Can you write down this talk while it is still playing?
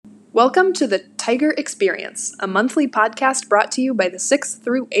Welcome to the Tiger Experience, a monthly podcast brought to you by the 6th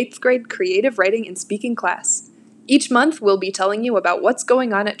through 8th grade creative writing and speaking class. Each month, we'll be telling you about what's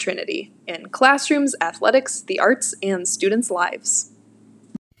going on at Trinity, in classrooms, athletics, the arts, and students' lives.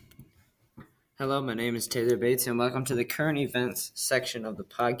 Hello, my name is Taylor Bates, and welcome to the current events section of the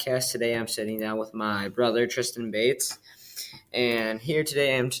podcast. Today, I'm sitting down with my brother, Tristan Bates, and here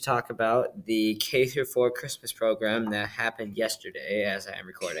today I am to talk about the K-4 Christmas program that happened yesterday as I am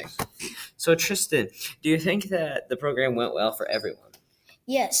recording. So, Tristan, do you think that the program went well for everyone?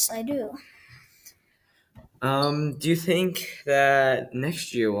 Yes, I do. Do you think that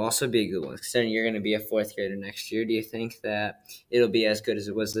next year will also be a good one? Considering you're going to be a fourth grader next year, do you think that it'll be as good as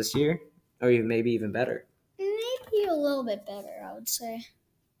it was this year? Or maybe even better? Maybe a little bit better, I would say.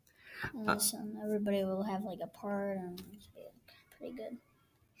 Everybody will have like a part and it'll be pretty good.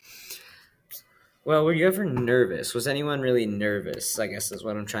 Well, were you ever nervous? Was anyone really nervous? I guess is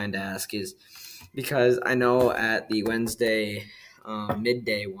what I'm trying to ask, is because I know at the Wednesday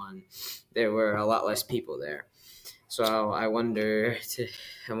midday one, there were a lot less people there. So I'm wondering,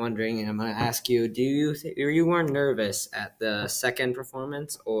 and I'm going to ask you, were you more nervous at the second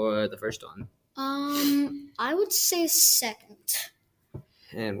performance or the first one? I would say second.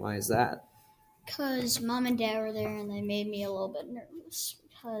 And why is that? Because Mom and Dad were there and they made me a little bit nervous.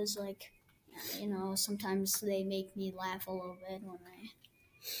 Because, sometimes they make me laugh a little bit when I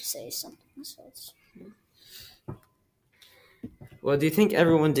say something. So it's... Well, do you think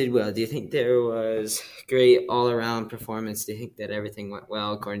everyone did well? Do you think there was great all-around performance? Do you think that everything went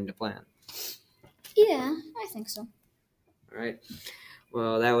well according to plan? Yeah, I think so. All right.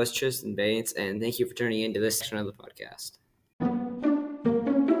 Well, that was Tristan Bates, and thank you for turning into this section of the podcast.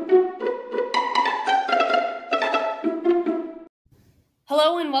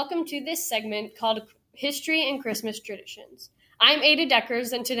 Hello, and welcome to this segment called History and Christmas Traditions. I'm Ada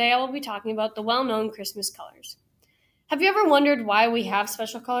Deckers, and today I will be talking about the well-known Christmas colors. Have you ever wondered why we have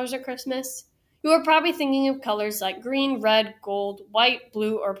special colors at Christmas? You are probably thinking of colors like green, red, gold, white,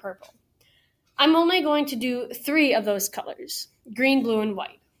 blue, or purple. I'm only going to do 3 of those colors: green, blue, and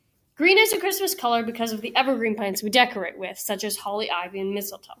white. Green is a Christmas color because of the evergreen plants we decorate with, such as holly, ivy, and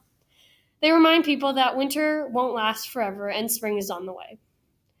mistletoe. They remind people that winter won't last forever and spring is on the way.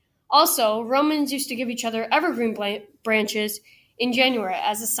 Also, Romans used to give each other evergreen branches in January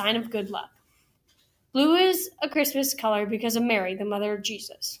as a sign of good luck. Blue is a Christmas color because of Mary, the mother of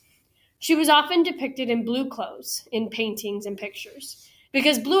Jesus. She was often depicted in blue clothes in paintings and pictures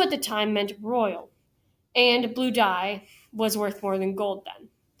because blue at the time meant royal, and blue dye was worth more than gold then.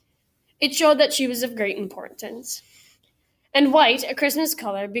 It showed that she was of great importance. And white, a Christmas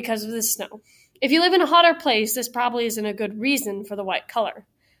color because of the snow. If you live in a hotter place, this probably isn't a good reason for the white color.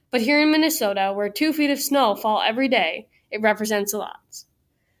 But here in Minnesota, where 2 feet of snow fall every day, it represents a lot.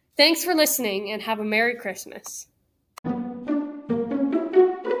 Thanks for listening, and have a Merry Christmas.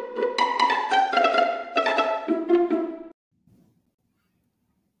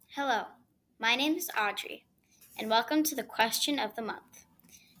 Hello, my name is Audrey, and welcome to the Question of the Month.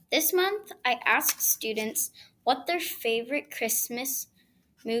 This month, I asked students what their favorite Christmas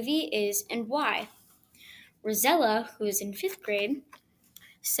movie is and why. Rosella, who is in 5th grade,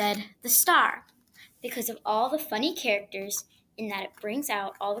 said The Star, because of all the funny characters in that it brings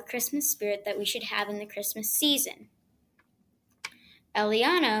out all the Christmas spirit that we should have in the Christmas season.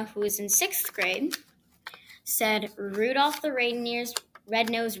 Eliana, who is in 6th grade, said Rudolph the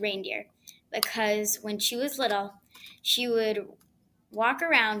Red-Nosed Reindeer, because when she was little, she would walk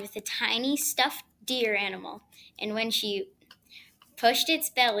around with a tiny stuffed deer animal, and when she pushed its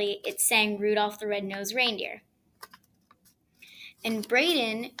belly, it sang Rudolph the Red-Nosed Reindeer. And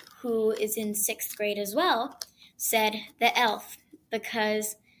Brayden, who is in 6th grade as well, said The Elf,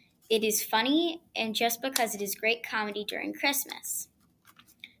 because it is funny and just because it is great comedy during Christmas.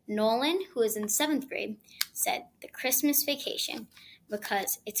 Nolan, who is in 7th grade, said The Christmas Vacation,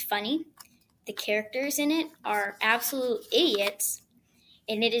 because it's funny, the characters in it are absolute idiots,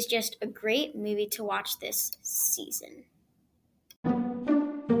 and it is just a great movie to watch this season.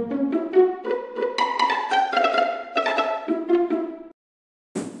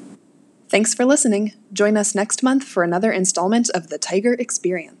 Thanks for listening. Join us next month for another installment of the Tiger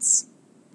Experience.